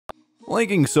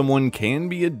Liking someone can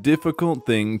be a difficult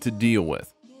thing to deal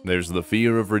with. There's the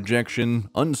fear of rejection,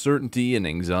 uncertainty, and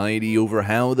anxiety over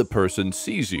how the person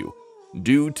sees you.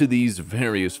 Due to these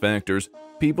various factors,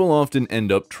 people often end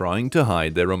up trying to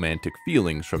hide their romantic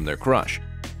feelings from their crush.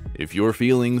 If your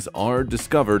feelings are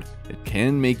discovered, it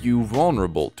can make you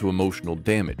vulnerable to emotional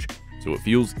damage, so it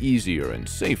feels easier and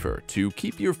safer to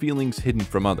keep your feelings hidden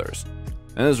from others.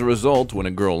 As a result, when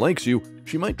a girl likes you,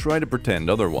 she might try to pretend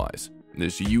otherwise.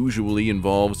 This usually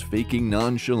involves faking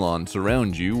nonchalance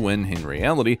around you when, in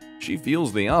reality, she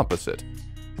feels the opposite.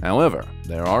 However,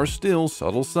 there are still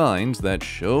subtle signs that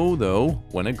show, though,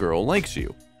 when a girl likes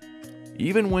you,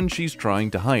 even when she's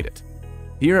trying to hide it.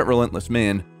 Here at Relentless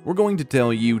Man, we're going to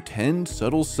tell you 10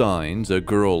 subtle signs a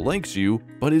girl likes you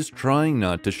but is trying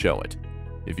not to show it.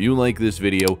 If you like this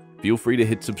video, feel free to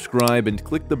hit subscribe and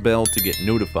click the bell to get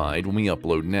notified when we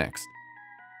upload next.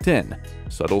 10.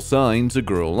 Subtle signs a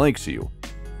girl likes you.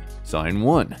 Sign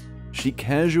 1. She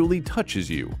casually touches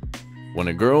you. When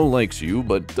a girl likes you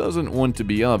but doesn't want to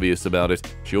be obvious about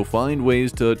it, she'll find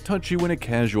ways to touch you in a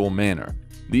casual manner.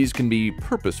 These can be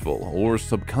purposeful or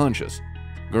subconscious.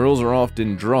 Girls are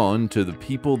often drawn to the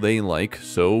people they like,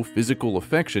 so physical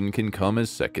affection can come as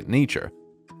second nature.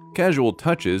 Casual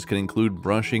touches can include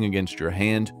brushing against your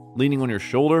hand, leaning on your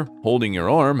shoulder, holding your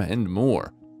arm, and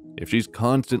more. If she's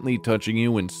constantly touching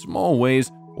you in small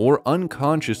ways or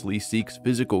unconsciously seeks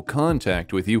physical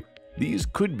contact with you, these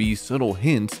could be subtle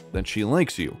hints that she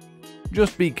likes you.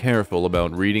 Just be careful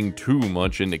about reading too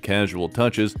much into casual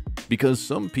touches because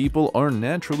some people are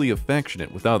naturally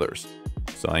affectionate with others.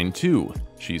 Sign 2.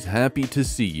 She's happy to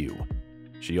see you.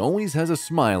 She always has a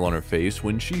smile on her face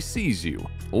when she sees you,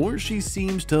 or she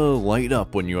seems to light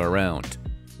up when you're around.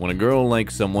 When a girl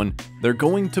likes someone, they're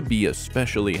going to be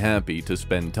especially happy to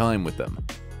spend time with them.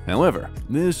 However,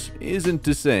 this isn't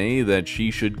to say that she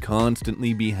should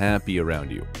constantly be happy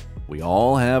around you. We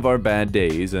all have our bad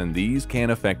days, and these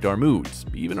can affect our moods,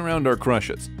 even around our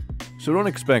crushes. So don't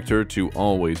expect her to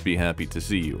always be happy to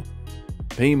see you.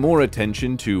 Pay more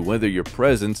attention to whether your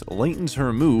presence lightens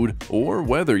her mood or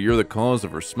whether you're the cause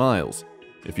of her smiles.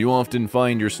 If you often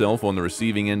find yourself on the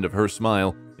receiving end of her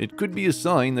smile, it could be a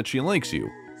sign that she likes you.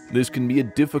 This can be a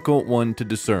difficult one to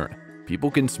discern. People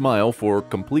can smile for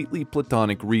completely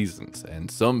platonic reasons,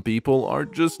 and some people are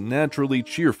just naturally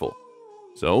cheerful.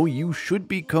 So you should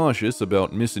be cautious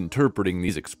about misinterpreting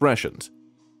these expressions.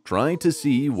 Try to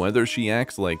see whether she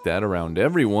acts like that around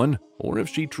everyone or if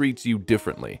she treats you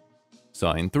differently.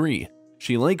 Sign 3.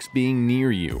 She likes being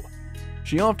near you.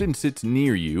 She often sits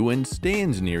near you and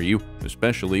stands near you,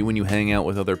 especially when you hang out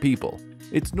with other people.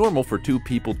 It's normal for two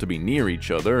people to be near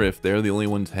each other if they're the only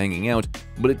ones hanging out,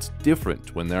 but it's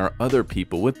different when there are other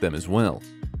people with them as well.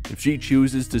 If she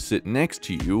chooses to sit next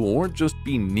to you or just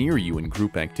be near you in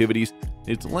group activities,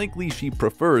 it's likely she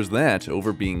prefers that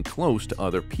over being close to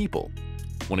other people.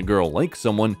 When a girl likes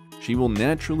someone, she will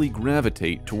naturally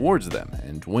gravitate towards them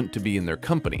and want to be in their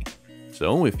company.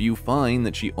 So if you find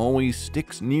that she always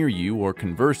sticks near you or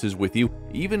converses with you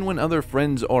even when other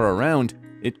friends are around,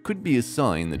 it could be a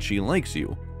sign that she likes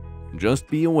you. Just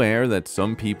be aware that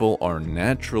some people are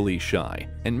naturally shy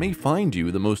and may find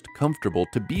you the most comfortable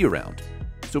to be around.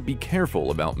 So be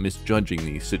careful about misjudging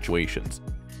these situations.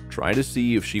 Try to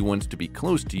see if she wants to be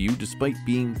close to you despite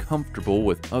being comfortable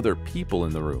with other people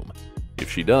in the room.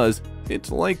 If she does,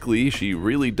 it's likely she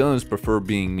really does prefer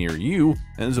being near you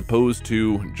as opposed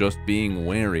to just being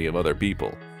wary of other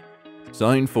people.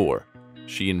 Sign 4.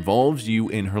 She involves you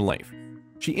in her life.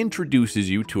 She introduces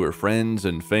you to her friends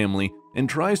and family and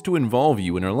tries to involve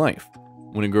you in her life.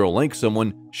 When a girl likes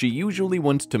someone, she usually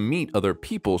wants to meet other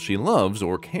people she loves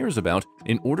or cares about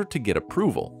in order to get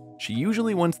approval. She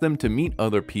usually wants them to meet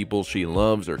other people she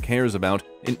loves or cares about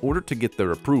in order to get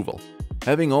their approval.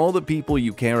 Having all the people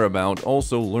you care about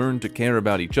also learn to care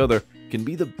about each other can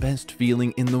be the best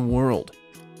feeling in the world.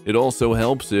 It also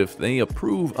helps if they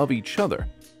approve of each other.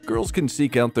 Girls can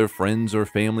seek out their friends' or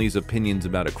family's opinions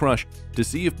about a crush to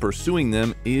see if pursuing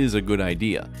them is a good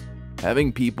idea.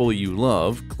 Having people you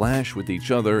love clash with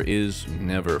each other is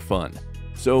never fun.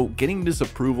 So getting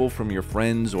disapproval from your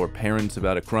friends or parents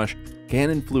about a crush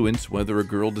can influence whether a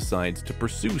girl decides to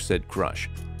pursue said crush.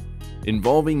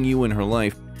 Involving you in her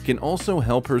life can also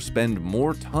help her spend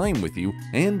more time with you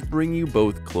and bring you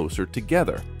both closer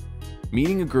together.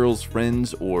 Meeting a girl's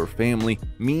friends or family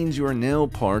means you are now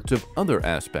part of other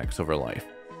aspects of her life.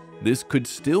 This could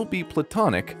still be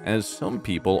platonic, as some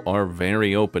people are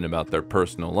very open about their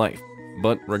personal life.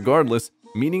 But regardless,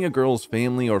 meeting a girl's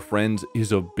family or friends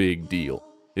is a big deal.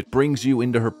 It brings you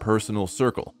into her personal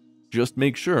circle. Just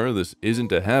make sure this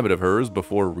isn't a habit of hers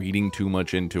before reading too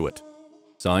much into it.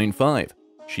 Sign 5.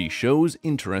 she shows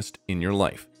interest in your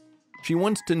life. She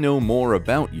wants to know more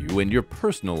about you and your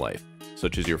personal life,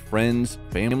 such as your friends,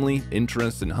 family,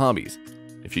 interests, and hobbies.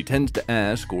 If she tends to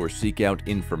ask or seek out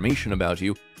information about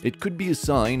you, it could be a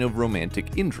sign of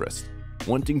romantic interest.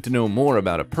 Wanting to know more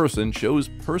about a person shows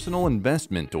personal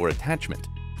investment or attachment.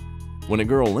 When a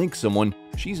girl likes someone,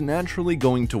 she's naturally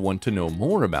going to want to know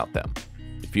more about them.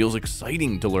 It feels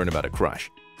exciting to learn about a crush,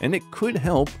 and it could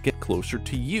help get closer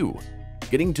to you.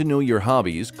 Getting to know your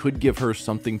hobbies could give her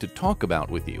something to talk about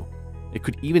with you. It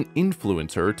could even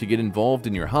influence her to get involved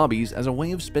in your hobbies as a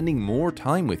way of spending more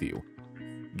time with you.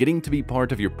 Getting to be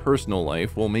part of your personal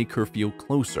life will make her feel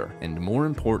closer and more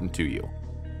important to you.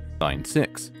 Sign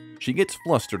 6. She gets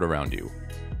flustered around you.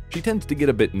 She tends to get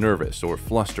a bit nervous or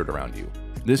flustered around you.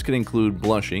 This can include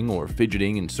blushing or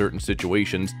fidgeting in certain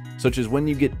situations, such as when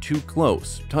you get too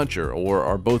close, touch her, or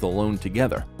are both alone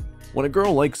together. When a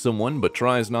girl likes someone but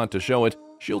tries not to show it,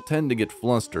 she'll tend to get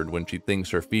flustered when she thinks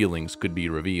her feelings could be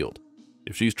revealed.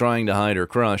 If she's trying to hide her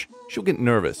crush, she'll get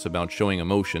nervous about showing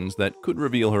emotions that could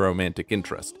reveal her romantic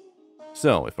interest.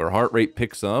 So, if her heart rate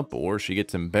picks up or she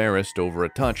gets embarrassed over a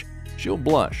touch, she'll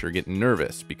blush or get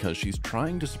nervous because she's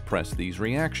trying to suppress these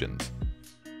reactions.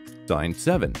 Sign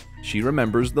 7. She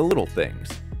remembers the little things.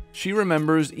 She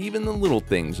remembers even the little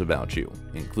things about you,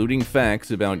 including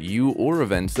facts about you or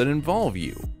events that involve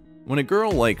you. When a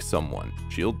girl likes someone,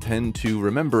 she'll tend to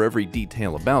remember every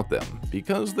detail about them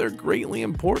because they're greatly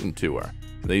important to her.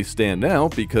 They stand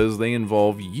out because they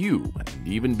involve you and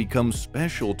even become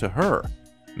special to her.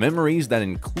 Memories that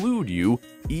include you,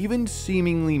 even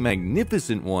seemingly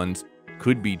magnificent ones,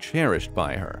 could be cherished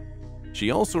by her. She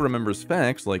also remembers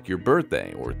facts like your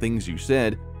birthday or things you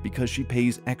said because she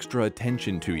pays extra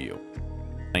attention to you.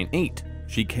 Sign 8.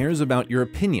 She cares about your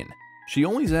opinion. She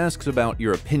always asks about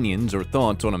your opinions or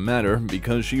thoughts on a matter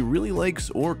because she really likes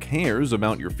or cares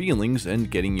about your feelings and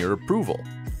getting your approval.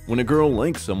 When a girl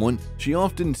likes someone, she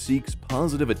often seeks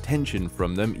positive attention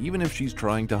from them even if she's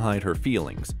trying to hide her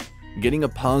feelings. Getting a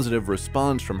positive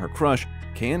response from her crush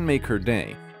can make her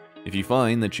day. If you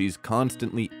find that she's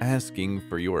constantly asking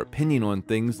for your opinion on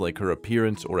things like her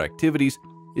appearance or activities,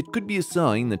 it could be a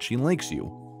sign that she likes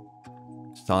you.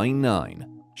 Sign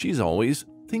 9. She's always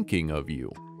thinking of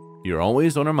you. You're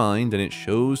always on her mind and it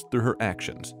shows through her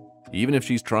actions, even if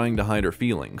she's trying to hide her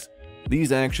feelings.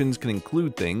 These actions can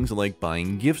include things like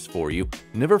buying gifts for you,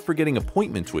 never forgetting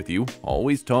appointments with you,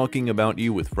 always talking about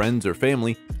you with friends or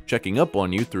family, checking up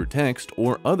on you through text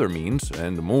or other means,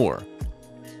 and more.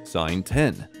 Sign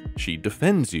 10. She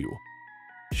defends you.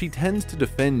 She tends to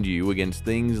defend you against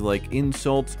things like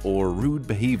insults or rude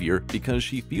behavior because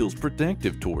she feels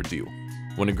protective towards you.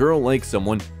 When a girl likes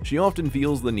someone, she often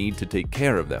feels the need to take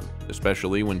care of them,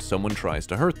 especially when someone tries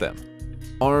to hurt them.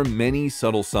 There are many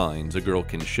subtle signs a girl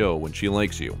can show when she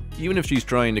likes you, even if she's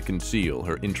trying to conceal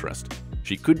her interest.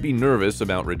 She could be nervous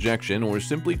about rejection or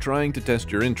simply trying to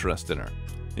test your interest in her.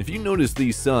 If you notice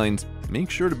these signs, make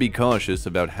sure to be cautious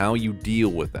about how you deal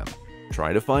with them.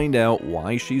 Try to find out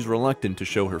why she's reluctant to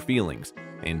show her feelings,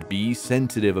 and be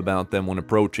sensitive about them when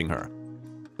approaching her.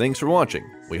 Thanks for watching.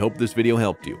 We hope this video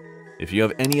helped you. If you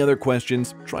have any other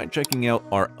questions, try checking out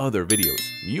our other videos.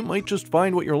 You might just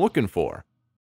find what you're looking for.